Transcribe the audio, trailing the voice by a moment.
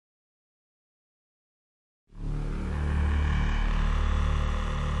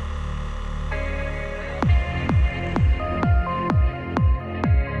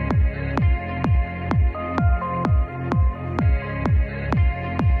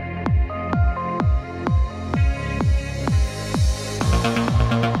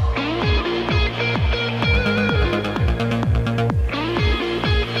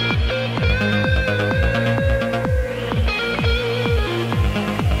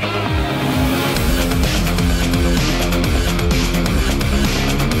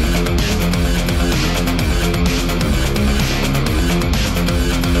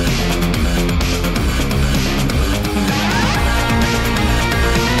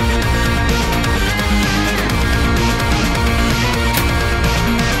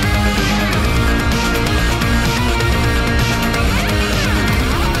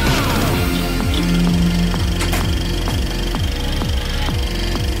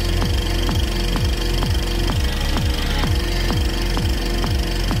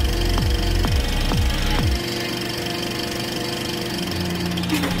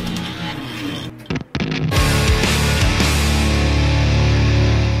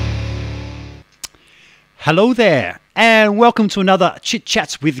Hello there, and welcome to another Chit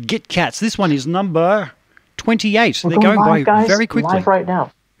Chats with Git Cats. This one is number 28. They're going live, by guys. very quickly. Live right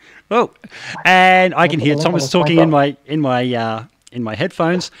now. Oh, and I can hear Thomas talking in my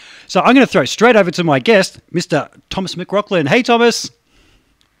headphones. So I'm going to throw straight over to my guest, Mr. Thomas McRocklin. Hey, Thomas.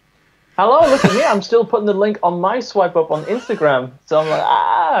 Hello, look at me. I'm still putting the link on my swipe up on Instagram. So I'm like,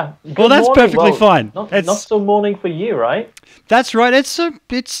 Well, that's morning. perfectly fine. Not so morning for you, right? That's right. It's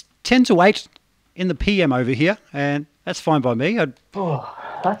 10 to 8 in the PM over here, and that's fine by me.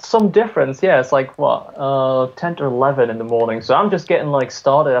 That's some difference. Yeah, it's like, 10 to 11 in the morning. So I'm just getting like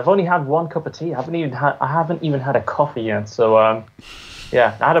started. I've only had one cup of tea. I haven't even had a coffee yet. So,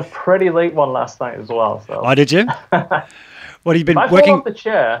 yeah, I had a pretty late one last night as well. So. Oh, did you? What have you been if I working? fall off the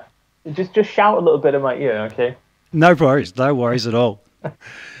chair, just shout a little bit in my ear, okay? No worries at all.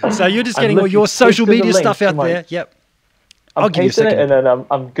 So you're just getting all your social media stuff out there. Yep. I'll give you a second. And then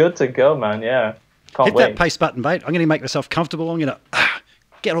I'm good to go, man. Yeah. Can't Hit wait. that paste button, mate. I'm going to make myself comfortable. I'm going to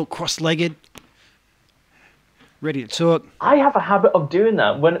get all cross-legged, ready to talk. I have a habit of doing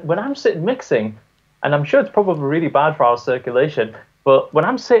that when I'm sitting mixing, and I'm sure it's probably really bad for our circulation, but when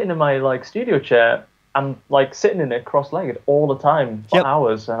I'm sitting in my studio chair, I'm sitting in it cross-legged all the time for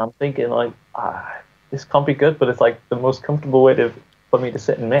hours, and I'm thinking this can't be good, but it's the most comfortable way for me to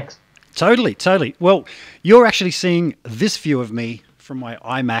sit and mix. Totally. Well, you're actually seeing this view of me from my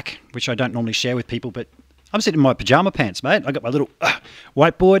iMac, which I don't normally share with people, but I'm sitting in my pajama pants, mate. I got my little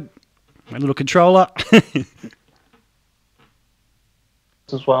whiteboard, my little controller.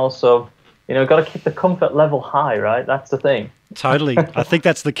 As well, so got to keep the comfort level high, right? That's the thing. Totally. I think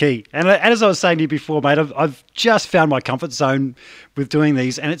that's the key. And as I was saying to you before, mate, I've just found my comfort zone with doing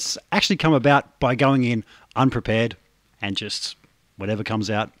these, and it's actually come about by going in unprepared and just whatever comes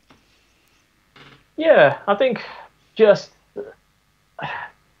out. Yeah, I think just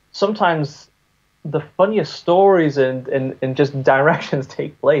sometimes the funniest stories and just directions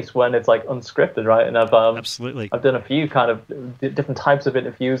take place when it's unscripted, right? And Absolutely. I've done a few kind of different types of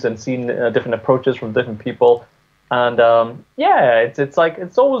interviews and seen different approaches from different people, and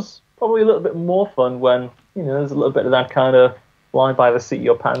it's always probably a little bit more fun when there's a little bit of that kind of fly by the seat of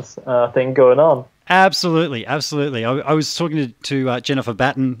your pants thing going on. Absolutely. I was talking to Jennifer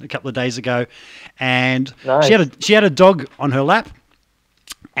Batten a couple of days ago, and nice. she had a dog on her lap,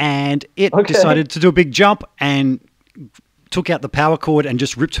 and it decided to do a big jump and took out the power cord and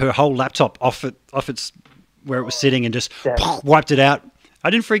just ripped her whole laptop off its where it was sitting and just wiped it out. I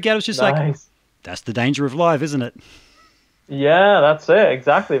didn't freak out. It was just that's the danger of live, isn't it? Yeah, that's it.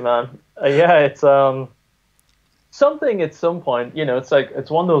 Exactly, man. Yeah, it's something at some point.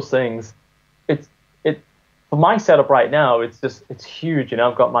 It's one of those things. For my setup right now, it's huge.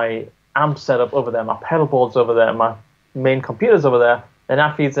 I've got my amp set up over there, my pedal board's over there, my main computer's over there, and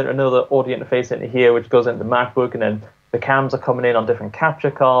that feeds into another audio interface into here, which goes into the MacBook, and then the cams are coming in on different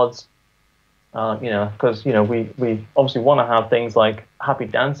capture cards. Because we obviously want to have things like happy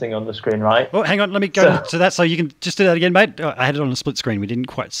dancing on the screen, right? Well, hang on, let me go to that so you can just do that again, mate. I had it on a split screen. We didn't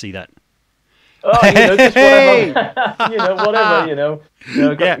quite see that. Oh, just whatever.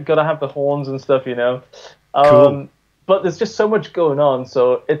 Whatever, got to have the horns and stuff, Cool. But there's just so much going on,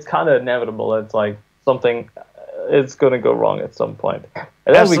 so it's kind of inevitable. It's something, it's going to go wrong at some point.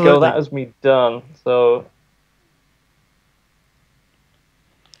 And there we go. That is me done. So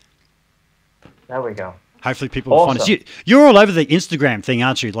there we go. Hopefully people will find us. You're all over the Instagram thing,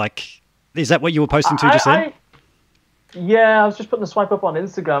 aren't you? Is that what you were posting to just then? Yeah, I was just putting the swipe up on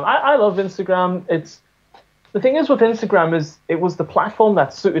Instagram. I love Instagram. The thing is with Instagram is it was the platform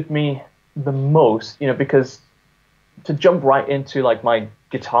that suited me the most, because to jump right into my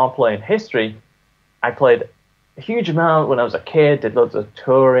guitar playing history, I played a huge amount when I was a kid, did loads of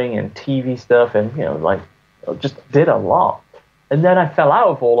touring and TV stuff, and just did a lot. And then I fell out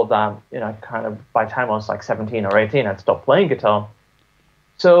of all of that, kind of by the time I was 17 or 18, I'd stopped playing guitar.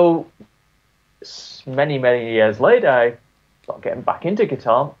 So many years later, I started getting back into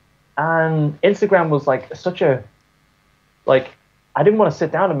guitar, and Instagram was such a I didn't want to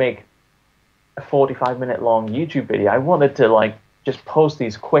sit down and make a 45-minute long YouTube video. I wanted to just post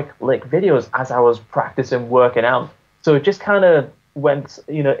these quick lick videos as I was practicing working out. So it just kind of went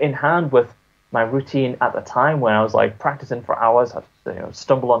in hand with my routine at the time when I was practicing for hours. I'd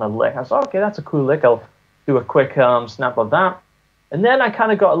stumble on a lick. I was okay, that's a cool lick. I'll do a quick snap of that. And then I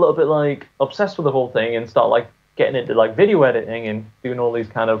kind of got a little bit obsessed with the whole thing and start getting into video editing and doing all these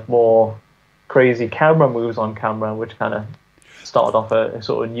kind of more crazy camera moves on camera, which kind of started off a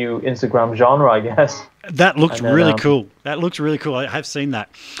sort of new Instagram genre, I guess. That looked really cool. That looks really cool. I have seen that.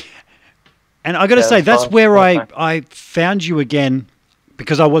 And I got to say, that's where I found you again,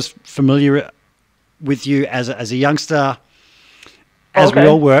 because I was familiar with you as a youngster, as we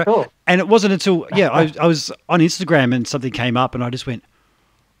all were. Cool. And it wasn't until, I was on Instagram and something came up and I just went,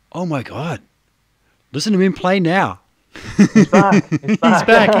 oh my God, listen to him play now. He's back. He's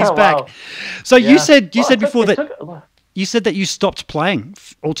back. He's back. Wow. So you said before that you said that you stopped playing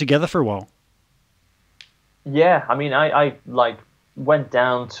altogether for a while. Yeah, I mean, I like went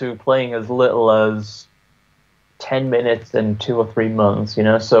down to playing as little as 10 minutes in 2 or 3 months,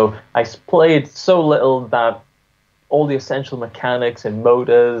 so I played so little that all the essential mechanics and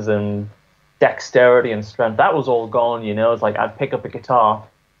motors and dexterity and strength, that was all gone, It's like I'd pick up a guitar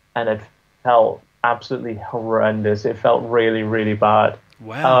and it felt absolutely horrendous. It felt really, really bad.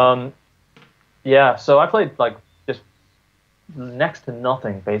 Wow. Yeah, so I played like just next to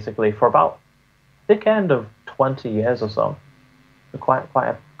nothing basically for about thick end of 20 years or so. Quite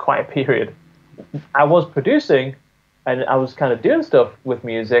a period. I was producing and I was kind of doing stuff with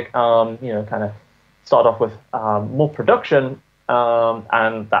music, kind of start off with more production,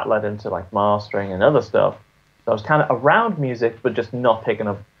 and that led into like mastering and other stuff. So I was kind of around music, but just not picking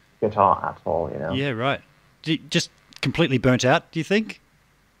up guitar at all, Yeah, right. Just completely burnt out, do you think?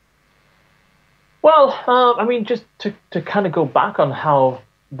 Well, I mean, just to kind of go back on how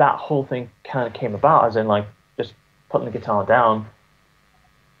that whole thing kind of came about, as in like just putting the guitar down.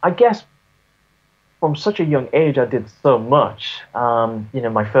 I guess from such a young age, I did so much.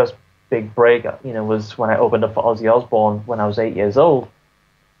 My first big break, was when I opened up for Ozzy Osbourne when I was 8 years old.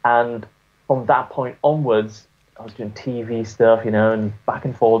 And from that point onwards, I was doing TV stuff, and back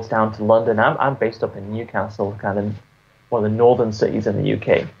and forwards down to London. I'm based up in Newcastle, kind of one of the northern cities in the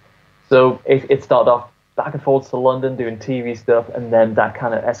UK. So it started off back and forwards to London doing TV stuff, and then that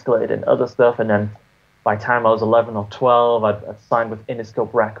kind of escalated in other stuff. And then by the time I was 11 or 12, I'd signed with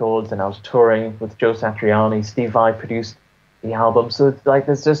Interscope Records, and I was touring with Joe Satriani. Steve Vai produced the album. So it's like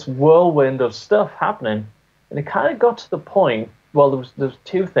there's this whirlwind of stuff happening. And it kind of got to the point, well, there's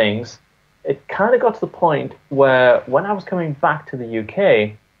two things. It kind of got to the point where when I was coming back to the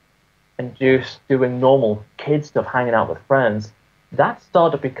UK and just doing normal kid stuff, hanging out with friends, that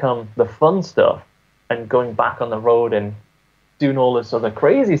started to become the fun stuff. And going back on the road and doing all this other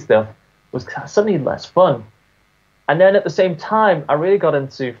crazy stuff was suddenly less fun. And then at the same time, I really got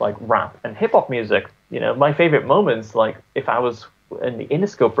into like rap and hip hop music. My favorite moments, like if I was in the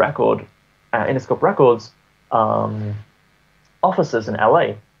Interscope Records offices in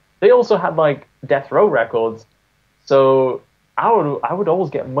LA, they also had like Death Row Records. So I would always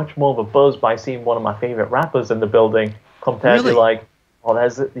get much more of a buzz by seeing one of my favorite rappers in the building compared to like, oh,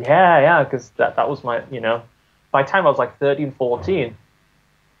 because that was my, by the time I was like 13, 14,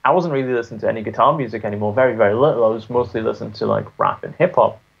 I wasn't really listening to any guitar music anymore. Very, very little. I was mostly listening to like rap and hip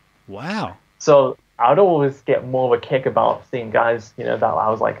hop. Wow. So I'd always get more of a kick about seeing guys, that I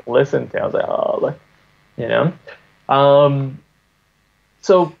was like listening to. I was like, oh,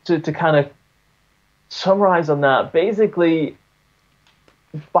 So to kind of summarize on that, basically,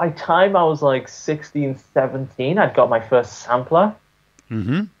 by the time I was like 16, 17, I'd got my first sampler.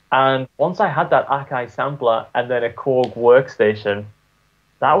 Mm-hmm. And once I had that Akai sampler and then a Korg workstation,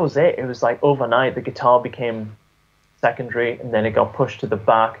 that was it. It was like overnight, the guitar became secondary, and then it got pushed to the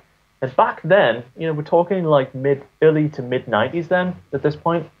back. And back then, we're talking like early to mid 90s then, at this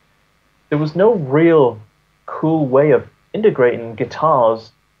point, there was no real cool way of integrating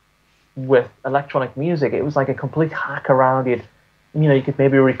guitars with electronic music. It was like a complete hack around it. You could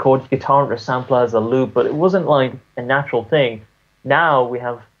maybe record guitar into a sampler as a loop, but it wasn't like a natural thing. Now we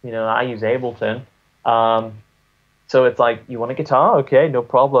have, I use Ableton. So it's like, you want a guitar? Okay, no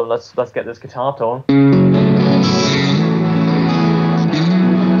problem. Let's get this guitar tone.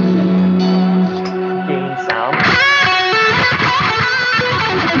 Gain sound.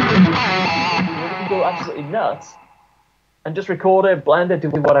 You can go absolutely nuts and just record it, blend it, do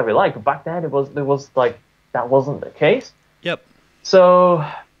whatever you like. But back then it was like that wasn't the case. Yep. So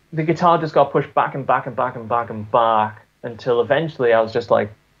the guitar just got pushed back and back and back and back and back until eventually I was just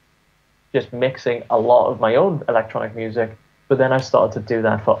mixing a lot of my own electronic music. But then I started to do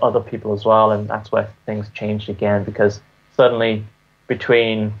that for other people as well, and that's where things changed again, because suddenly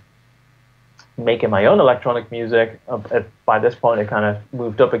between making my own electronic music, by this point it kind of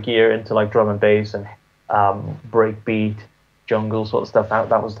moved up a gear into like drum and bass and breakbeat, jungle sort of stuff.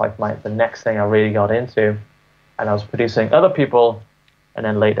 That was like the next thing I really got into. And I was producing other people, and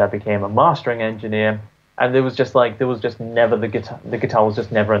then later I became a mastering engineer. And there was just never the guitar was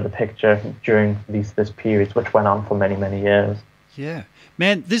just never in the picture during this periods, which went on for many, many years. Yeah.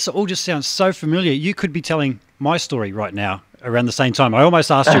 Man, this all just sounds so familiar. You could be telling my story right now around the same time. I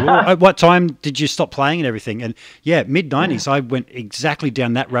almost asked you, well, at what time did you stop playing and everything? And yeah, mid-90s, I went exactly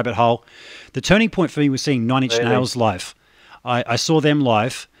down that rabbit hole. The turning point for me was seeing Nine Inch Nails live. I saw them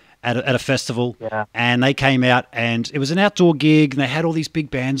live at a festival, and they came out, and it was an outdoor gig, and they had all these big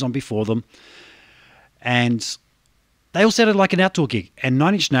bands on before them. And they all sounded like an outdoor gig, and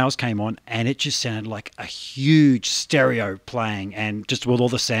Nine Inch Nails came on, and it just sounded like a huge stereo playing, and just with all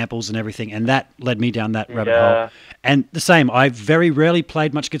the samples and everything, and that led me down that rabbit hole. And the same, I very rarely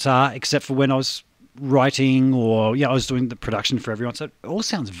played much guitar, except for when I was writing or I was doing the production for everyone. So it all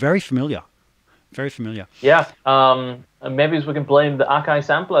sounds very familiar, very familiar. Yeah, and maybe we can blame the Akai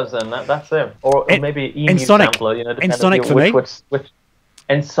samplers, and that's it, or maybe EMU sampler. Ensoniq for me. Which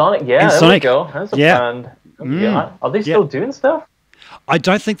Ensoniq, there we go. That's a band. Yeah. Are they still doing stuff? I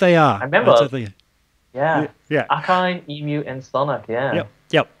don't think they are. I remember. Akai, EMU, Ensoniq.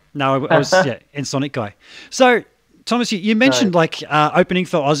 Yep. No, I was Ensoniq guy. So, Thomas, you mentioned opening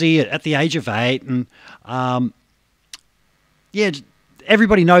for Ozzy at the age of 8, and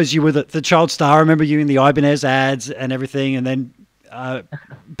everybody knows you were the child star. I remember you in the Ibanez ads and everything, and then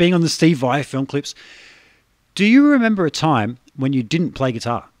being on the Steve Vai film clips. Do you remember a time when you didn't play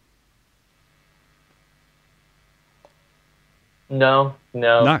guitar? No.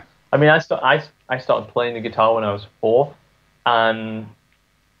 I mean, I started playing the guitar when I was 4, and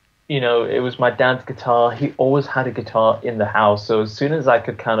it was my dad's guitar. He always had a guitar in the house, so as soon as I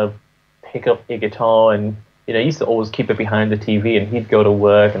could kind of pick up a guitar, and he used to always keep it behind the TV, and he'd go to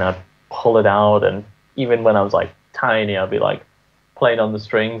work, and I'd pull it out, and even when I was like tiny, I'd be like playing on the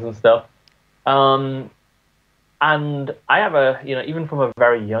strings and stuff. And I have even from a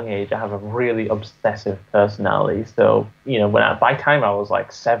very young age, I have a really obsessive personality. So, by the time I was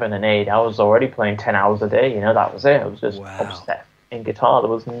like 7 and 8, I was already playing 10 hours a day. That was it. I was just obsessed in guitar. There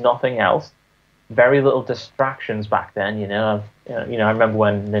was nothing else. Very little distractions back then. I remember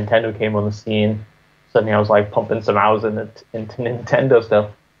when Nintendo came on the scene. Suddenly, I was like pumping some hours into Nintendo stuff.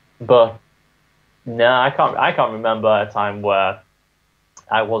 But no, I can't remember a time where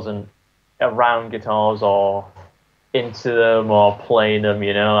I wasn't around guitars or into them or playing them,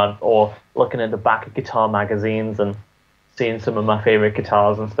 or looking at the back of guitar magazines and seeing some of my favorite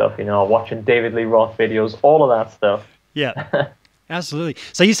guitars and stuff, or watching David Lee Roth videos, all of that stuff. Yeah, absolutely.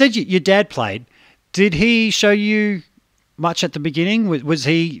 So you said your dad played. Did he show you much at the beginning? Was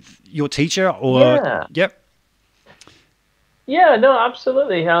he your teacher? Or Yep. Yeah, no,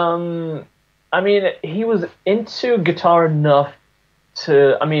 absolutely. I mean, he was into guitar enough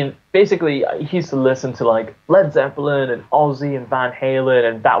basically he used to listen to like Led Zeppelin and Ozzy and Van Halen,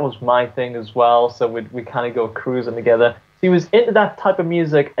 and that was my thing as well. So we kind of go cruising together. He was into that type of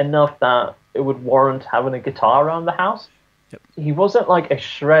music enough that it would warrant having a guitar around the house. Yep. He wasn't like a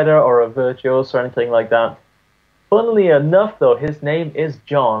shredder or a virtuoso or anything like that. Funnily enough, though, his name is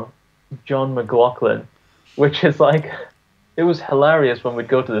John McRocklin, which is like, it was hilarious when we'd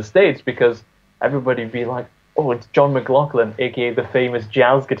go to the States because everybody'd be like, oh, it's John McRocklin, a.k.a. the famous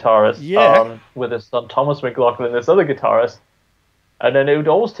jazz guitarist, with his son Thomas McRocklin, this other guitarist. And then it would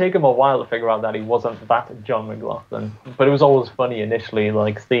always take him a while to figure out that he wasn't that John McRocklin. But it was always funny initially,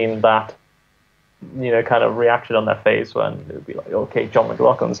 like seeing that, kind of reaction on their face when it would be like, okay, John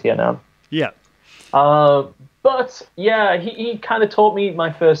McLaughlin's here now. Yeah. But yeah, he kind of taught me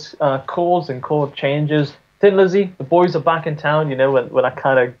my first chords and chord changes. Thin Lizzy, the boys are back in town, when I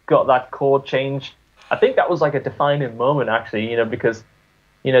kind of got that chord change. I think that was like a defining moment, actually, because,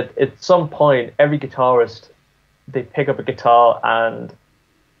 at some point, every guitarist, they pick up a guitar and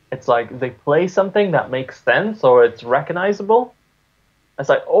it's like they play something that makes sense or it's recognizable. It's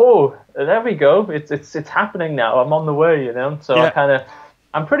like, oh, there we go. It's happening now. I'm on the way, So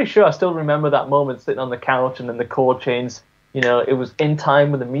I'm pretty sure I still remember that moment sitting on the couch and then the chord change, it was in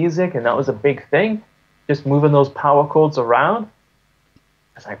time with the music and that was a big thing. Just moving those power chords around.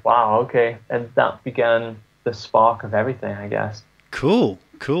 It's like, wow, okay. And that began the spark of everything, I guess. Cool.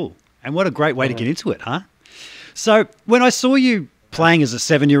 And what a great way to get into it, huh? So when I saw you playing as a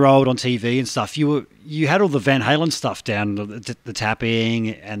 7-year-old on TV and stuff, you had all the Van Halen stuff down, the tapping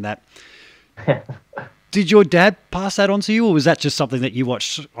and that. Did your dad pass that on to you, or was that just something that you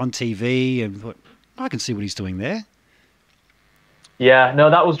watched on TV and thought, I can see what he's doing there? Yeah, no,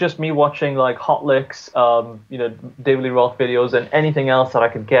 that was just me watching like Hot Licks, David Lee Roth videos and anything else that I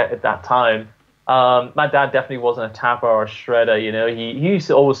could get at that time. My dad definitely wasn't a tapper or a shredder, He used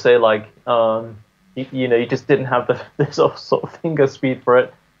to always say like, he just didn't have this sort of finger speed for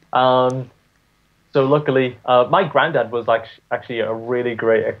it. So luckily, my granddad was actually a really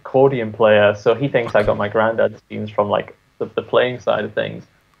great accordion player. So he thinks I got my granddad's genes from like the playing side of things.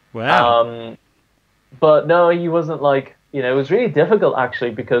 Wow. But no, he wasn't like it was really difficult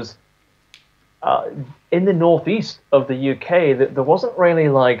actually because uh, in the northeast of the UK, there wasn't really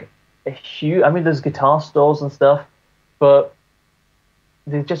like a huge. I mean, there's guitar stores and stuff, but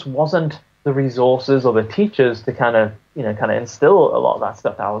there just wasn't the resources or the teachers to kind of instill a lot of that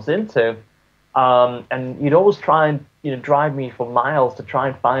stuff that I was into. And you'd always try and drive me for miles to try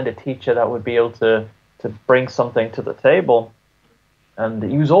and find a teacher that would be able to bring something to the table. And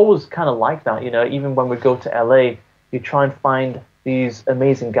he was always kind of like that, even when we go to LA, you try and find these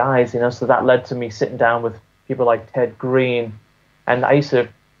amazing guys, so that led to me sitting down with people like Ted Green. And I used to,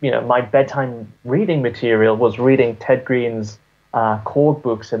 my bedtime reading material was reading Ted Green's chord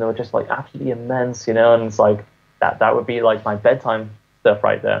books, and they were just like absolutely immense, and it's like that would be like my bedtime stuff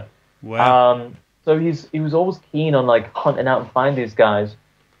right there. Wow. So he was always keen on like hunting out and find these guys.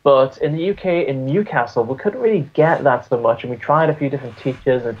 But in the UK, in Newcastle, we couldn't really get that so much, and we tried a few different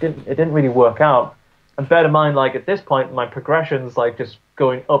teachers, and it didn't really work out. And bear in mind, like at this point, my progression's like just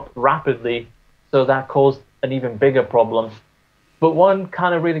going up rapidly, so that caused an even bigger problem. But one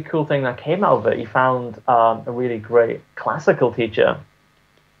kind of really cool thing that came out of it, he found a really great classical teacher,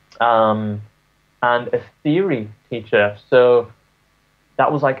 and a theory teacher. So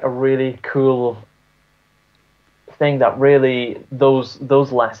that was like a really cool thing that really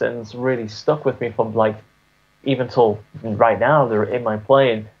those lessons really stuck with me from like even till right now. They're in my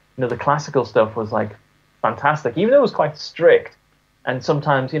playing. The classical stuff was like fantastic, even though it was quite strict. And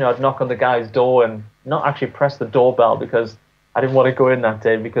sometimes I'd knock on the guy's door and not actually press the doorbell because I didn't want to go in that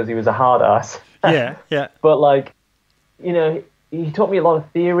day because he was a hard ass. Yeah, yeah. But like he taught me a lot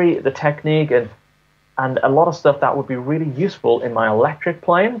of theory, the technique, and a lot of stuff that would be really useful in my electric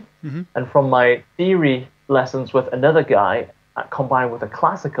playing. Mm-hmm. And from my theory lessons with another guy, combined with the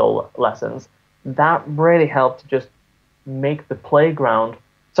classical lessons, that really helped to just make the fretboard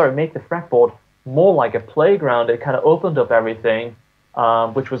more like a playground. It kind of opened up everything,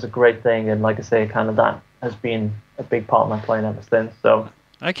 which was a great thing. And like I say, kind of that has been a big part of my playing ever since. So,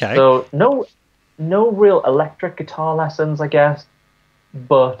 okay. So no real electric guitar lessons, I guess,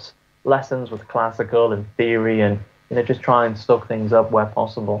 but lessons with classical and theory, and just try and stoke things up where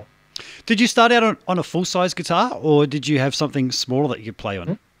possible. Did you start out on a full-size guitar, or did you have something smaller that you could play on?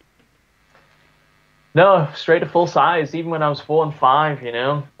 Mm-hmm. No, straight to full size. Even when I was 4 and 5,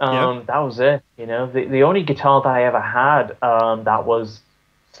 Yep. That was it. The only guitar that I ever had that was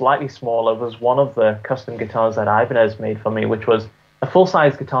slightly smaller was one of the custom guitars that Ibanez made for me, which was a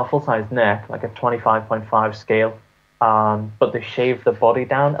full-size guitar, full-size neck, like a 25.5 scale. But they shaved the body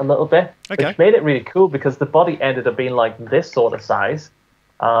down a little bit, Okay. which made it really cool because the body ended up being like this sort of size.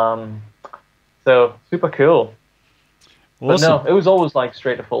 So super cool. Awesome. But no, it was always like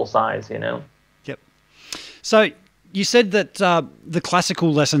straight to full size, Yep. So you said that the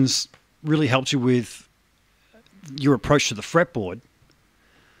classical lessons really helped you with your approach to the fretboard.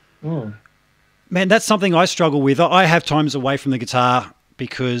 Mm. Man, that's something I struggle with. I have times away from the guitar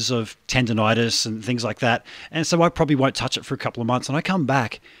because of tendonitis and things like that. And so I probably won't touch it for a couple of months. And I come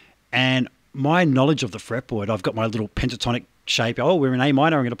back and my knowledge of the fretboard, I've got my little pentatonic shape. Oh, we're in A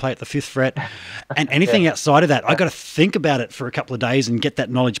minor. I'm going to play at the 5th fret. And anything outside of that, I got to think about it for a couple of days and get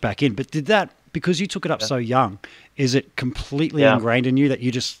that knowledge back in. But did that, because you took it up so young, is it completely ingrained in you that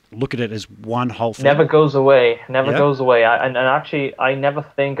you just look at it as one whole thing? Never goes away. Never goes away. And actually, I never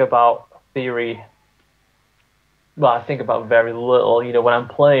think about theory. Well, I think about very little. When I'm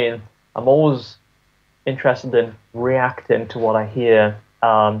playing, I'm always interested in reacting to what I hear.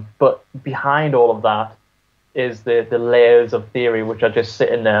 But behind all of that is the layers of theory, which are just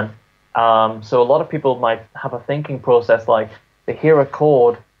sitting there. So a lot of people might have a thinking process, like they hear a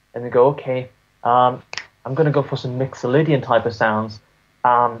chord and they go, okay, I'm going to go for some Mixolydian type of sounds.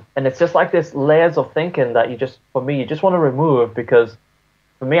 And it's just like this layers of thinking that you just want to remove, because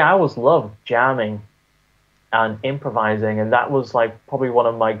for me, I always loved jamming and improvising. And that was like probably one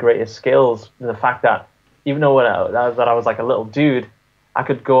of my greatest skills. The fact that even though that I was like a little dude, I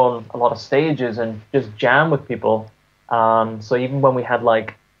could go on a lot of stages and just jam with people. So even when we had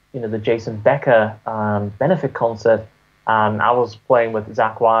like, the Jason Becker benefit concert, I was playing with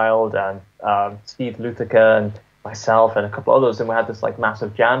Zach Wilde and Steve Luthica and myself and a couple others, and we had this like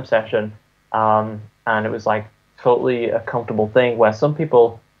massive jam session. And it was like totally a comfortable thing where some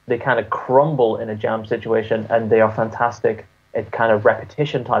people, they kind of crumble in a jam situation and they are fantastic at kind of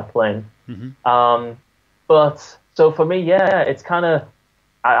repetition type playing. Mm-hmm. But so for me, it's kind of,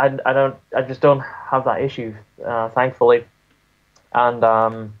 I just don't have that issue, thankfully. And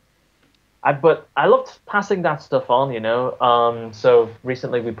but I loved passing that stuff on, so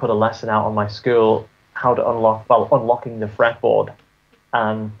recently we put a lesson out on my school, how to unlocking the fretboard,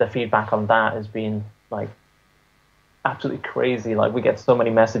 and the feedback on that has been like absolutely crazy. Like we get so many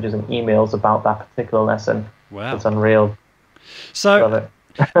messages and emails about that particular lesson. Wow. It's unreal. So Love it.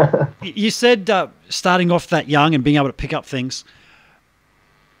 you said starting off that young and being able to pick up things.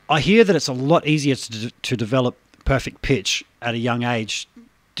 I hear that it's a lot easier to develop perfect pitch at a young age.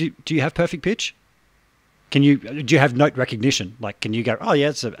 Do you have perfect pitch? Do you have note recognition? Like, can you go, oh yeah,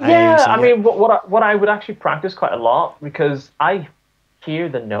 it's an A? Yeah, so, I mean, what I would actually practice quite a lot, because I hear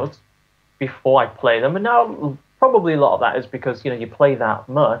the notes before I play them, and now probably a lot of that is because you play that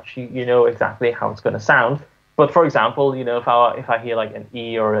much, you know exactly how it's going to sound. But for example, if I hear like an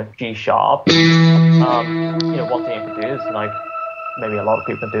E or a G sharp, one thing I could do is, like, maybe a lot of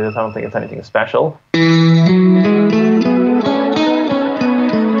people can do this. I don't think it's anything special.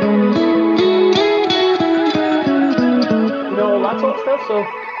 All that sort of stuff.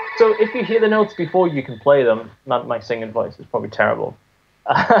 So if you hear the notes before you can play them, my singing voice is probably terrible.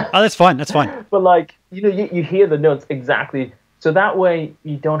 Oh, that's fine. That's fine. But like, you hear the notes exactly. So that way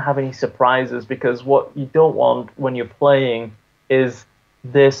you don't have any surprises, because what you don't want when you're playing is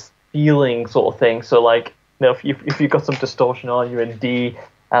this feeling sort of thing. So like, if you've got some distortion on, you're in D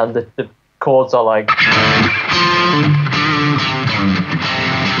and the chords are like, and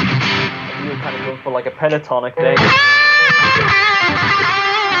you're kind of going for like a pentatonic thing.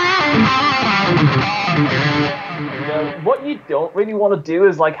 What you don't really want to do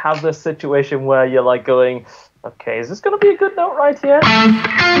is like have this situation where you're like going, okay, is this going to be a good note right here?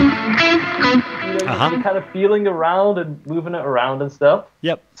 You're kind of feeling around and moving it around and stuff.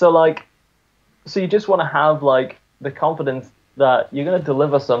 Yep. So you just want to have like the confidence that you're going to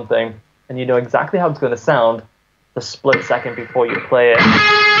deliver something and you know exactly how it's going to sound the split second before you play it.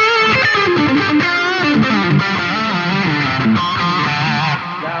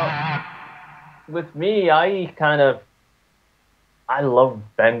 Now, with me, I love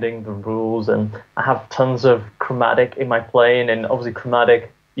bending the rules, and I have tons of chromatic in my playing, and obviously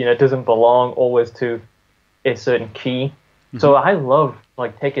chromatic, doesn't belong always to a certain key. Mm-hmm. So I love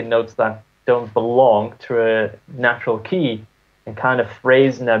like taking notes that don't belong to a natural key and kind of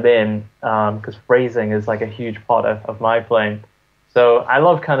phrasing them in, because phrasing is like a huge part of my playing. So I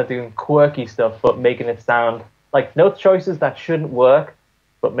love kind of doing quirky stuff, but making it sound like note choices that shouldn't work,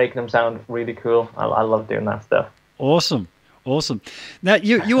 but making them sound really cool. I love doing that stuff. Awesome. Now,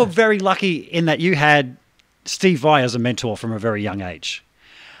 you were very lucky in that you had Steve Vai as a mentor from a very young age.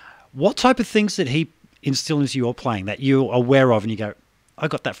 What type of things did he instill into your playing that you're aware of and you go, I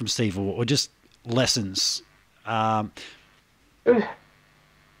got that from Steve, or just lessons?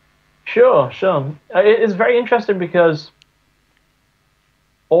 Sure. It's very interesting because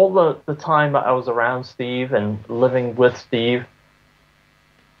all the time that I was around Steve and living with Steve,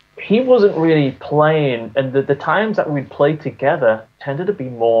 he wasn't really playing, and the times that we'd play together tended to be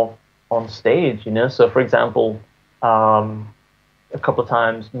more on stage, So, for example, a couple of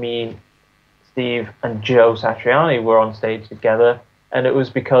times me, Steve, and Joe Satriani were on stage together, and it was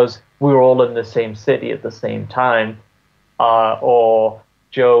because we were all in the same city at the same time, or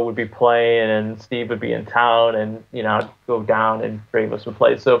Joe would be playing and Steve would be in town, and I'd go down and three of us would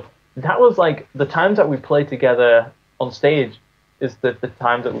play. So that was like the times that we played together on stage is the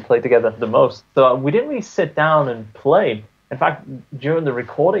times that we played together the most. So we didn't really sit down and play. In fact, during the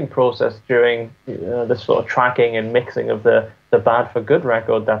recording process, during this sort of tracking and mixing of the Bad for Good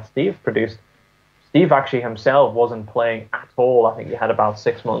record that Steve produced, Steve actually himself wasn't playing at all. I think he had about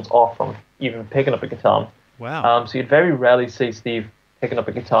 6 months off from even picking up a guitar. Wow. So you'd very rarely see Steve picking up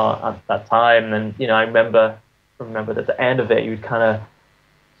a guitar at that time. And I remember that at the end of it, you'd kind of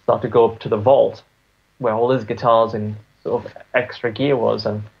start to go up to the vault where all his guitars and sort of extra gear was,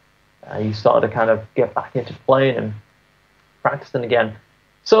 and you started to kind of get back into playing and practicing again.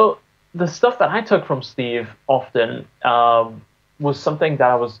 So the stuff that I took from Steve often was something that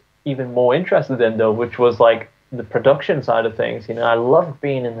I was even more interested in, though, which was like the production side of things. I love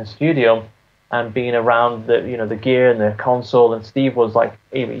being in the studio and being around the gear and the console. And Steve was like,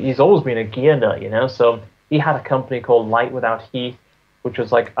 he's always been a gear nut, So he had a company called Light Without Heat, which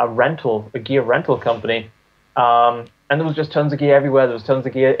was like a gear rental company. And there was just tons of gear everywhere. There was tons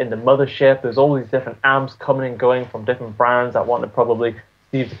of gear in the mothership. There's all these different amps coming and going from different brands that wanted probably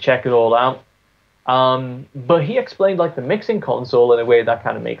Steve to check it all out. But he explained like the mixing console in a way that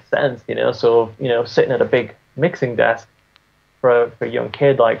kind of makes sense, So, sitting at a big mixing desk for a young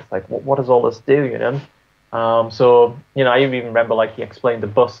kid, like what does all this do, So, I even remember like he explained the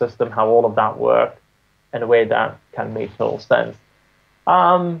bus system, how all of that worked in a way that kind of made total sense.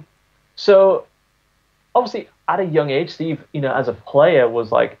 So obviously at a young age, Steve, as a player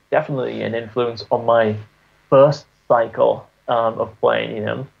was like definitely an influence on my first cycle of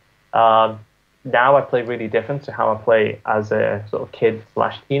playing, now I play really different to how I play as a sort of kid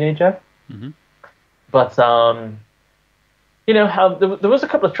slash teenager. Mm-hmm. But you know, how there was a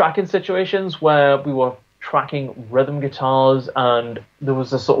couple of tracking situations where we were tracking rhythm guitars, and there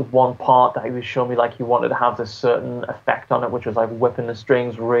was a sort of one part that he was showing me like he wanted to have this certain effect on it, which was like whipping the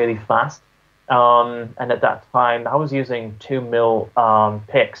strings really fast. And at that time, I was using 2 mil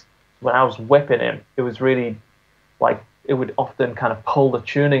picks. When I was whipping it, it was really like it would often kind of pull the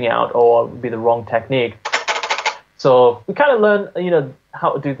tuning out, or it would be the wrong technique. So we kind of learned, you know,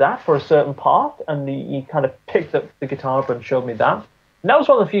 how to do that for a certain part, and he kind of picked up the guitar up and showed me that. And that was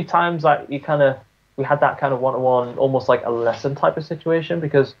one of the few times that we had that kind of one-to-one, almost like a lesson type of situation,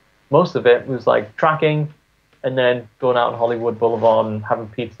 because most of it was like tracking and then going out on Hollywood Boulevard and having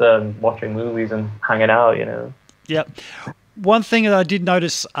pizza and watching movies and hanging out, you know. Yep. One thing that I did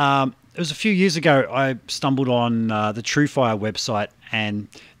notice, it was a few years ago, I stumbled on the TrueFire website, and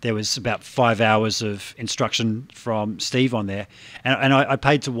there was about 5 hours of instruction from Steve on there. And I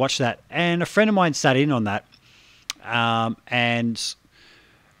paid to watch that. And a friend of mine sat in on that. And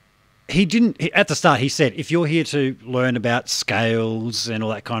he didn't, at the start, he said, if you're here to learn about scales and all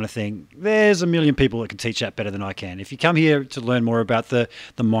that kind of thing, there's a million people that can teach that better than I can. If you come here to learn more about the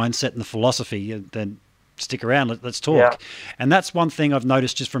mindset and the philosophy, then stick around, let's talk. Yeah. And that's one thing I've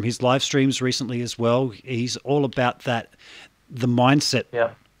noticed just from his live streams recently as well. He's all about that, the mindset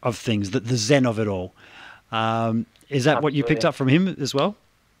of things, the zen of it all. Is that Absolutely. What you picked up from him as well?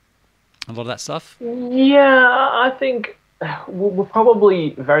 A lot of that stuff? Yeah, I think we're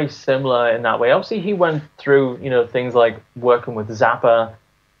probably very similar in that way. Obviously, he went through, you know, things like working with Zappa,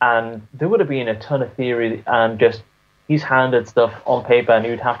 and there would have been a ton of theory, and just he's handed stuff on paper, and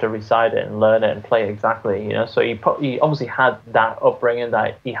you'd have to recite it and learn it and play it exactly, you know. So he obviously had that upbringing,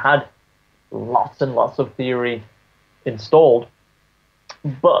 that he had lots and lots of theory installed.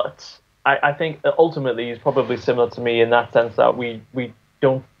 But I think ultimately he's probably similar to me in that sense that we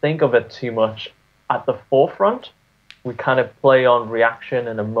don't think of it too much at the forefront. We kind of play on reaction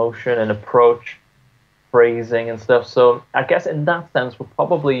and emotion and approach, phrasing and stuff. So I guess in that sense, we're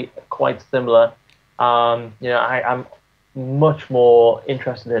probably quite similar. You know, I'm much more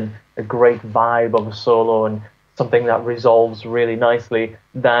interested in a great vibe of a solo and something that resolves really nicely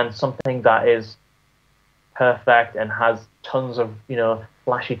than something that is perfect and has tons of, you know,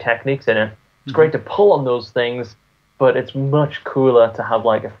 flashy techniques in it. It's great to pull on those things, but it's much cooler to have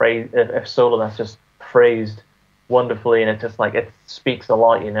like a solo that's just phrased wonderfully, and it just like it speaks a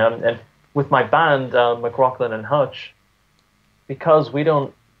lot, you know. And with my band, McRocklin and Hutch, because we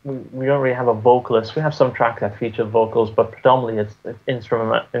don't really have a vocalist. We have some tracks that feature vocals, but predominantly it's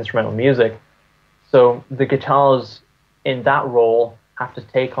instrumental music. So the guitars in that role have to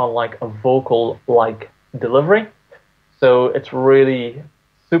take on like a vocal like delivery. So it's really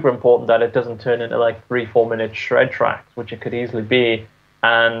super important that it doesn't turn into like 3-4 minute shred tracks, which it could easily be.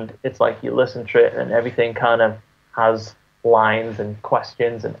 And it's like you listen to it and everything kind of has lines and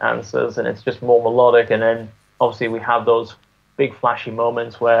questions and answers, and it's just more melodic. And then obviously we have those big flashy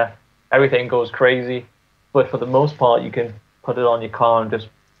moments where everything goes crazy, but for the most part you can put it on your car and just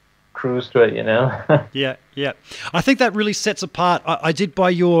cruise to it, you know. yeah I think that really sets apart. I did buy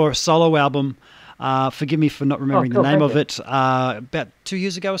your solo album, forgive me for not remembering the name of it, about 2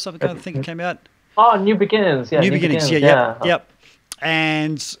 years ago or something. I think it came out. New Beginnings. New Beginnings. Yep.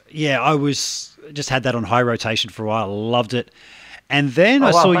 And yeah, I just had that on high rotation for a while. I loved it. And then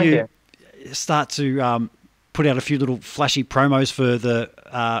I saw you start to put out a few little flashy promos for the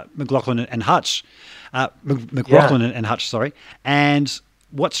McRocklin and Hutch. McRocklin and Hutch, sorry. And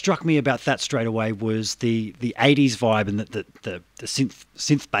what struck me about that straight away was the 80s vibe and the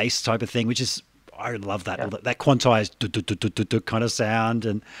synth bass type of thing, which is, I love that, that quantized kind of sound.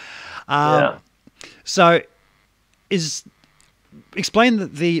 And so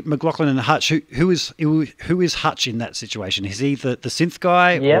explain the McRocklin and Hutch. Who is Hutch in that situation? Is he the synth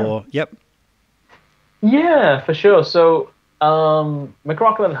guy? Or Yeah, for sure. So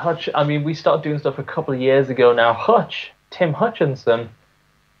McRocklin and Hutch, I mean, we started doing stuff a couple of years ago now. Hutch, Tim Hutchinson,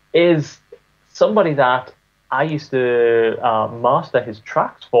 is somebody that I used to master his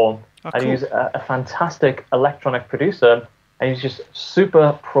tracks for. And he's a fantastic electronic producer, and he's just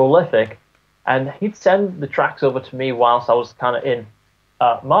super prolific. And he'd send the tracks over to me whilst I was kind of in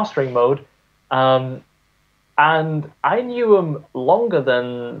mastering mode. And I knew him longer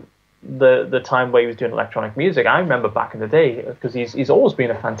than the time where he was doing electronic music. I remember back in the day, because he's always been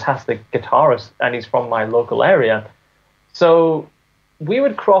a fantastic guitarist, and he's from my local area. So we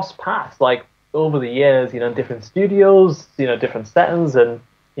would cross paths like over the years, you know, in different studios, you know, different settings, and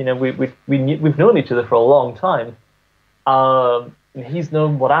you know, we've known each other for a long time. and he's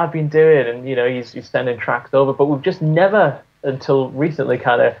known what I've been doing, and he's sending tracks over, but we've just never until recently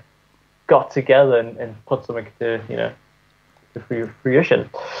kind of got together and put something to fruition.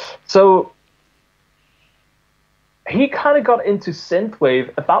 So he kind of got into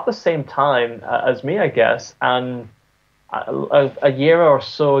synthwave about the same time as me, I guess. And a year or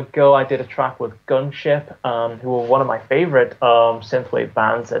so ago, I did a track with Gunship, who were one of my favorite synthwave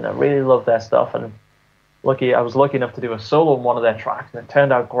bands, and I really love their stuff. And I was lucky enough to do a solo on one of their tracks, and it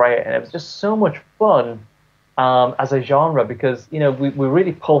turned out great. And it was just so much fun as a genre, because we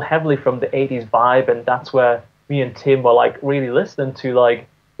really pull heavily from the 80s vibe, and that's where me and Tim were like really listening to like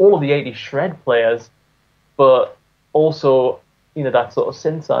all of the 80s shred players, but also that sort of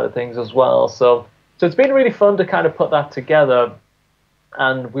synth side of things as well. So it's been really fun to kind of put that together,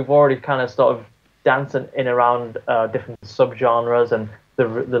 and we've already kind of sort of dancing in around different subgenres, and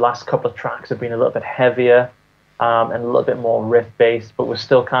the last couple of tracks have been a little bit heavier and a little bit more riff based, but we're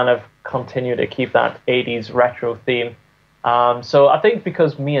still kind of continue to keep that 80s retro theme. So I think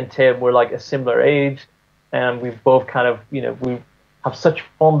because me and Tim were like a similar age, and we've both kind of we have such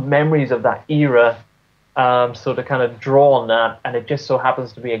fond memories of that era. So to kind of draw on that, and it just so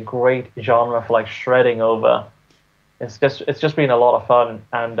happens to be a great genre for like shredding over. It's just been a lot of fun,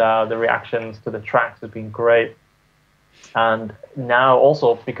 and the reactions to the tracks have been great. And now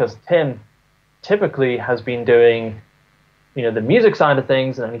also because Tim typically has been doing the music side of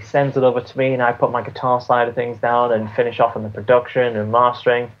things, and then he sends it over to me, and I put my guitar side of things down and finish off on the production and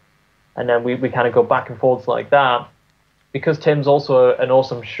mastering, and then we kind of go back and forth like that. Because Tim's also an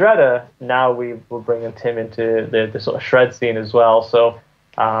awesome shredder, now we're bringing Tim into the sort of shred scene as well. So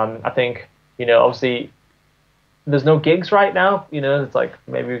I think, obviously there's no gigs right now. It's like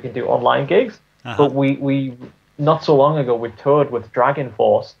maybe we can do online gigs. But we not so long ago, we toured with Dragon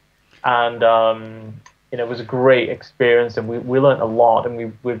Force. And, it was a great experience, and we learned a lot.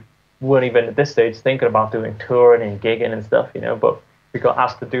 And we weren't even at this stage thinking about doing touring and gigging and stuff, but we got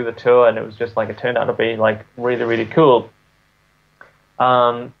asked to do the tour, and it was just like, it turned out to be like really, really cool.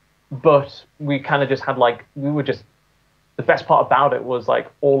 But we kind of just had the best part about it was like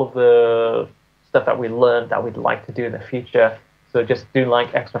all of the stuff that we learned that we'd like to do in the future. So just doing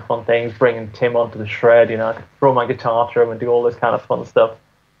like extra fun things, bringing Tim onto the shred, I could throw my guitar through him and do all this kind of fun stuff.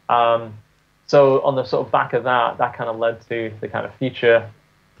 So on the sort of back of that kind of led to the kind of future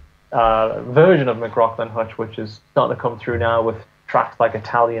version of McRocklin Hutch, which is starting to come through now with tracks like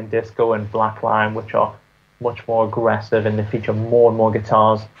Italian Disco and Black Line, which are much more aggressive, and they feature more and more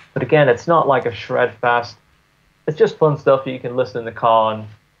guitars. But again, it's not like a shred fest. It's just fun stuff that you can listen in the car and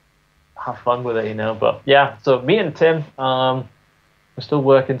have fun with it, But yeah, so me and Tim, we're still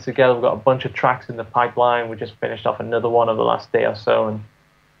working together. We've got a bunch of tracks in the pipeline. We just finished off another one over the last day or so, and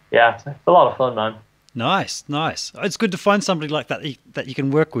yeah, it's a lot of fun, man. Nice. It's good to find somebody like that that you can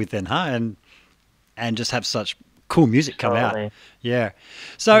work with then, huh? And just have such cool music come out. Yeah.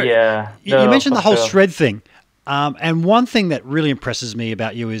 So yeah, you mentioned the whole shred thing. And one thing that really impresses me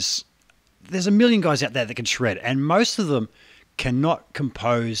about you is there's a million guys out there that can shred, and most of them cannot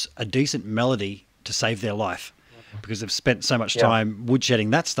compose a decent melody to save their life because they've spent so much time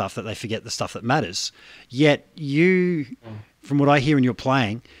woodshedding that stuff that they forget the stuff that matters. Yet you, from what I hear in your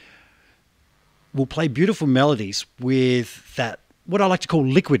playing, will play beautiful melodies with that, what I like to call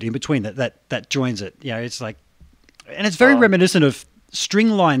liquid in between that joins it. It's like, and it's very reminiscent of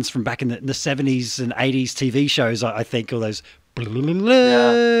string lines from back in the 70s and 80s TV shows, I think, all those.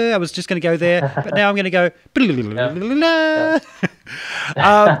 I was just going to go there, but now I'm going to go.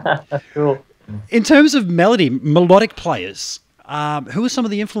 Cool. In terms of melodic players, who are some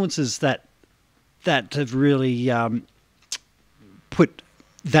of the influences that have really put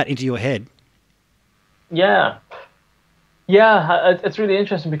that into your head? Yeah, it's really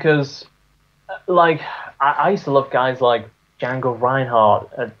interesting because, like, I used to love guys like Django Reinhardt,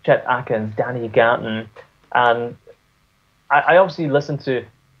 Chet Atkins, Danny Gatton, and I obviously listened to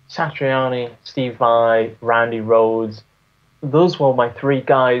Satriani, Steve Vai, Randy Rhoads. Those were my three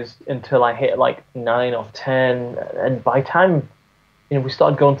guys until I hit like 9 or 10, and by the time we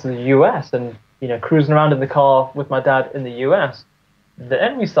started going to the US and cruising around in the car with my dad in the US,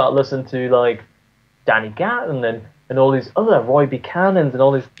 then we started listening to like Danny Gatton and all these other Roy Buchanans and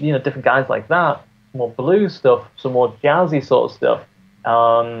all these different guys like that, more blues stuff, some more jazzy sort of stuff,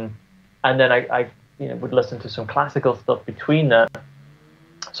 and then I would listen to some classical stuff between that.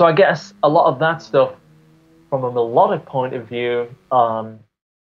 So I guess a lot of that stuff, from a melodic point of view,